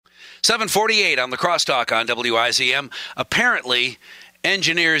7:48 on the Crosstalk on WIZM. Apparently,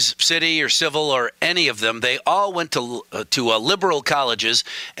 engineers, city or civil or any of them, they all went to liberal colleges,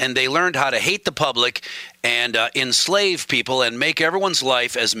 and they learned how to hate the public and enslave people and make everyone's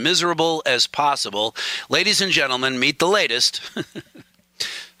life as miserable as possible. Ladies and gentlemen, meet the latest.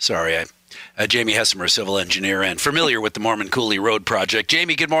 Sorry, Jamie Hessimer, civil engineer and familiar with the Mormon Coulee Road project.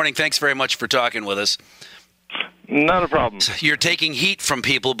 Jamie, good morning. Thanks very much for talking with us. Not a problem. You're taking heat from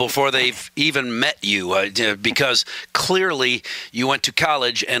people before they've even met you because clearly you went to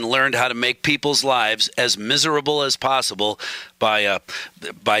college and learned how to make people's lives as miserable as possible by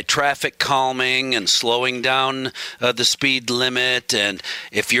traffic calming and slowing down the speed limit. And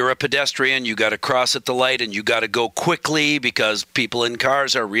if you're a pedestrian, you got to cross at the light and you got to go quickly because people in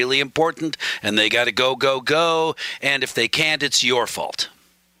cars are really important and they got to go, go, go. And if they can't, it's your fault.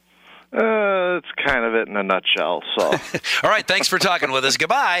 It's kind of it in a nutshell. So, all right. Thanks for talking with us.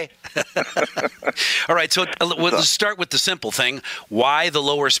 Goodbye. All right. So we'll start with the simple thing. Why the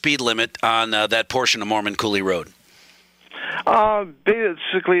lower speed limit on that portion of Mormon Coulee Road?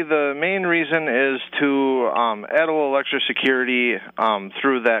 Basically, the main reason is to add a little extra security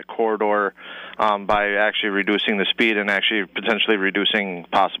through that corridor by actually reducing the speed and actually potentially reducing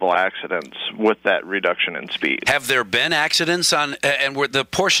possible accidents with that reduction in speed. Have there been accidents on, and the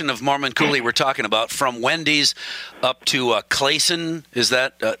portion of Mormon Coulee we're talking about from Wendy's up to Clayson, is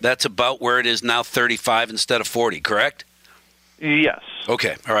that's about where it is now, 35 instead of 40, correct? Yes.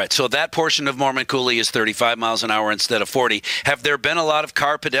 Okay. All right. So that portion of Mormon Coulee is 35 miles an hour instead of 40. Have there been a lot of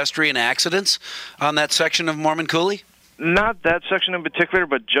car pedestrian accidents on that section of Mormon Coulee? Not that section in particular,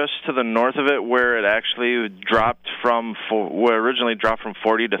 but just to the north of it where it actually dropped where originally dropped from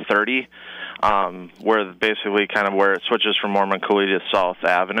 40 to 30, where basically kind of where it switches from Mormon Coulee to South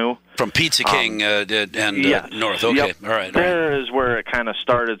Avenue. From Pizza King and yes. north. Okay. Yep. All right. There is where it kind of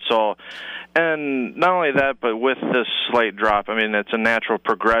started. So, and not only that, but with this slight drop, I mean, it's a natural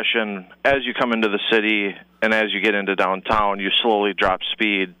progression. As you come into the city and as you get into downtown, you slowly drop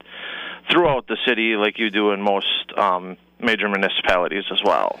speed throughout the city like you do in most major municipalities as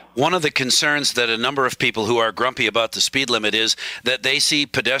well. One of the concerns that a number of people who are grumpy about the speed limit is that they see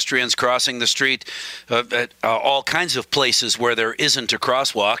pedestrians crossing the street at all kinds of places where there isn't a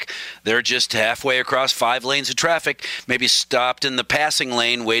crosswalk. They're just halfway across 5 lanes of traffic, maybe stopped in the passing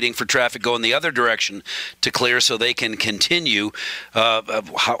lane waiting for traffic going the other direction to clear so they can continue.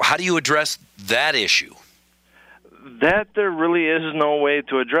 How do you address that issue? That there really is no way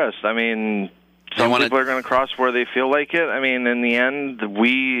to address. I mean, some people are going to cross where they feel like it. I mean, in the end,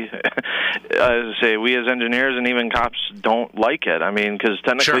 we as engineers and even cops don't like it. I mean, because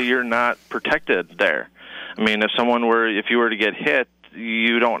technically you're not protected there. I mean, if you were to get hit,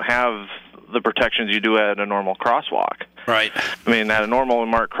 you don't have the protections you do at a normal crosswalk. Right. I mean, at a normal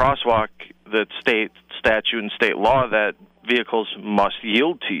marked crosswalk, the state statute and state law that vehicles must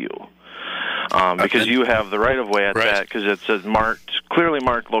yield to you. Because you have the right-of-way at that, because it's a clearly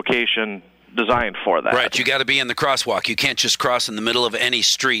marked location designed for that. Right, you got to be in the crosswalk. You can't just cross in the middle of any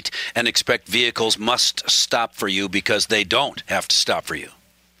street and expect vehicles must stop for you because they don't have to stop for you.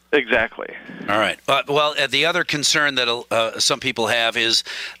 Exactly. All right. Well, the other concern that some people have is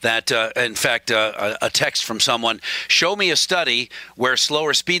that, in fact, a text from someone, show me a study where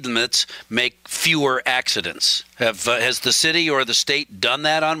slower speed limits make fewer accidents. Has the city or the state done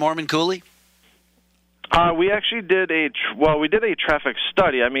that on Mormon Coulee? We actually did a traffic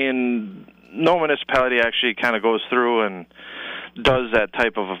study. I mean, no municipality actually kind of goes through and does that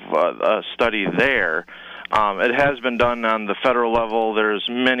type of a study there. It has been done on the federal level. There's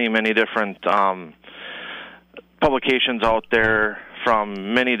many, many different publications out there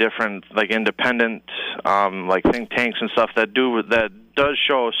from many different, like, independent, like think tanks and stuff that does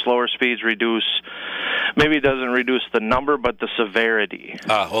show slower speeds reduce. Maybe it doesn't reduce the number, but the severity.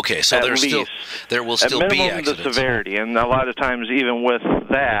 Okay. So there will still be accidents. The severity, and a lot of times, even with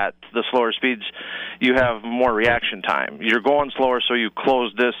that, the slower speeds, you have more reaction time. You're going slower, so you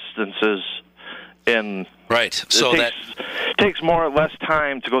close distances in. Right. So it takes more or less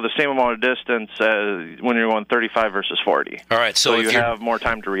time to go the same amount of distance when you're going 35 versus 40. All right. So you have more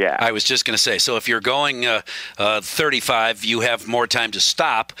time to react. I was just going to say, so if you're going 35, you have more time to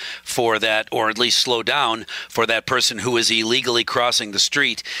stop for that, or at least slow down for that person who is illegally crossing the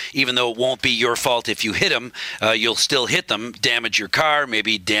street. Even though it won't be your fault if you hit them, you'll still hit them, damage your car,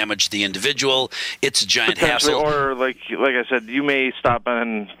 maybe damage the individual. It's a giant hassle. Or like I said, you may stop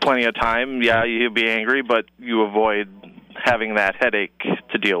in plenty of time. Yeah, you'll be angry, but you avoid having that headache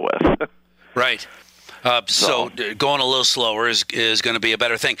to deal with. Right. So going a little slower is going to be a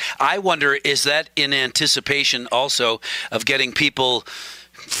better thing. I wonder, is that in anticipation also of getting people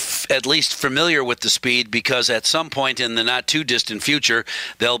at least familiar with the speed, because at some point in the not too distant future,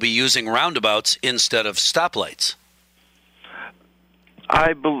 they'll be using roundabouts instead of stoplights.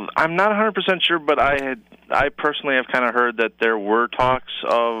 I'm not 100% sure, but I personally have kind of heard that there were talks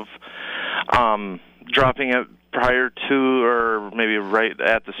of dropping it prior to, or maybe right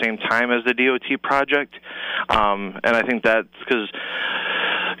at the same time as the DOT project. And I think that's because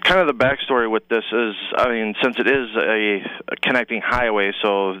kind of the backstory with this is, I mean, since it is a connecting highway,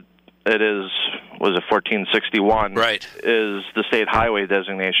 so it is, was it 1461? Right. Is the state highway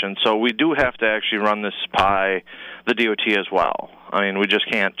designation. So we do have to actually run this by the DOT as well. I mean, we just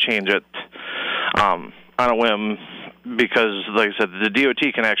can't change it on a whim, because, like I said, the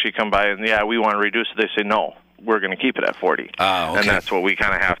DOT can actually come by and, yeah, we want to reduce it. They say, no, we're going to keep it at 40. Oh, okay. And that's what we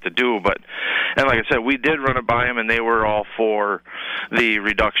kind of have to do. And like I said, we did run it by them, and they were all for the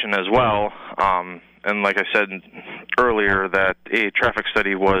reduction as well. And like I said earlier, that a traffic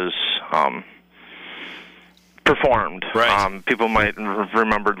study was performed. Right. People might have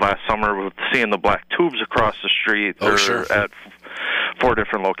remembered last summer with seeing the black tubes across the street. Oh, sure. At 4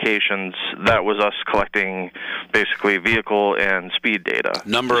 different locations. That was us collecting basically vehicle and speed data.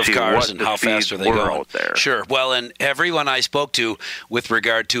 Number of cars and how fast are they going out there. Sure. Well, and everyone I spoke to with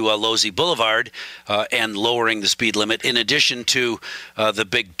regard to Losey Boulevard and lowering the speed limit, in addition to the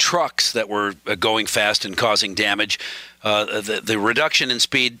big trucks that were going fast and causing damage, the reduction in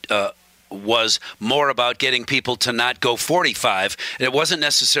speed was more about getting people to not go 45. It wasn't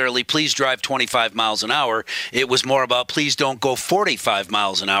necessarily please drive 25 miles an hour. It was more about please don't go 45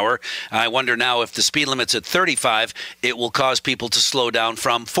 miles an hour. I wonder now if the speed limit's at 35, it will cause people to slow down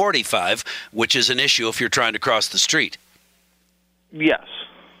from 45, which is an issue if you're trying to cross the street. Yes.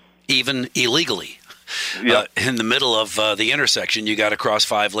 Even illegally. Yep. In the middle of the intersection, you got to cross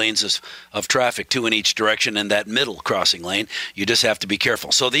 5 lanes of traffic, 2 in each direction, in that middle crossing lane. You just have to be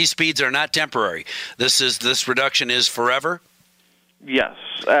careful. So these speeds are not temporary. This reduction is forever? Yes.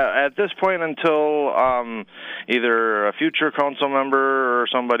 At this point, until either a future council member or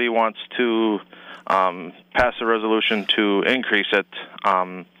somebody wants to pass a resolution to increase it,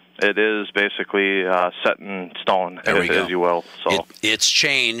 it is basically set in stone, as you will. So it's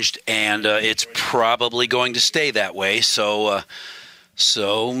changed, and it's probably going to stay that way. So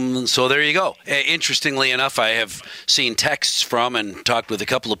there you go. Interestingly enough, I have seen texts from and talked with a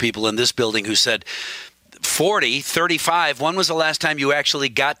couple of people in this building who said 40, 35. When was the last time you actually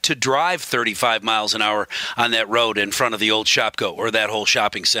got to drive 35 miles an hour on that road in front of the old Shopko or that whole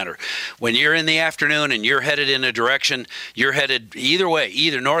shopping center? When you're in the afternoon and you're headed in a direction, you're headed either way,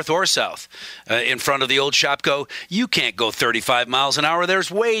 either north or south, in front of the old Shopko, you can't go 35 miles an hour. There's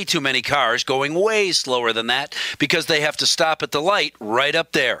way too many cars going way slower than that because they have to stop at the light right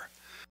up there.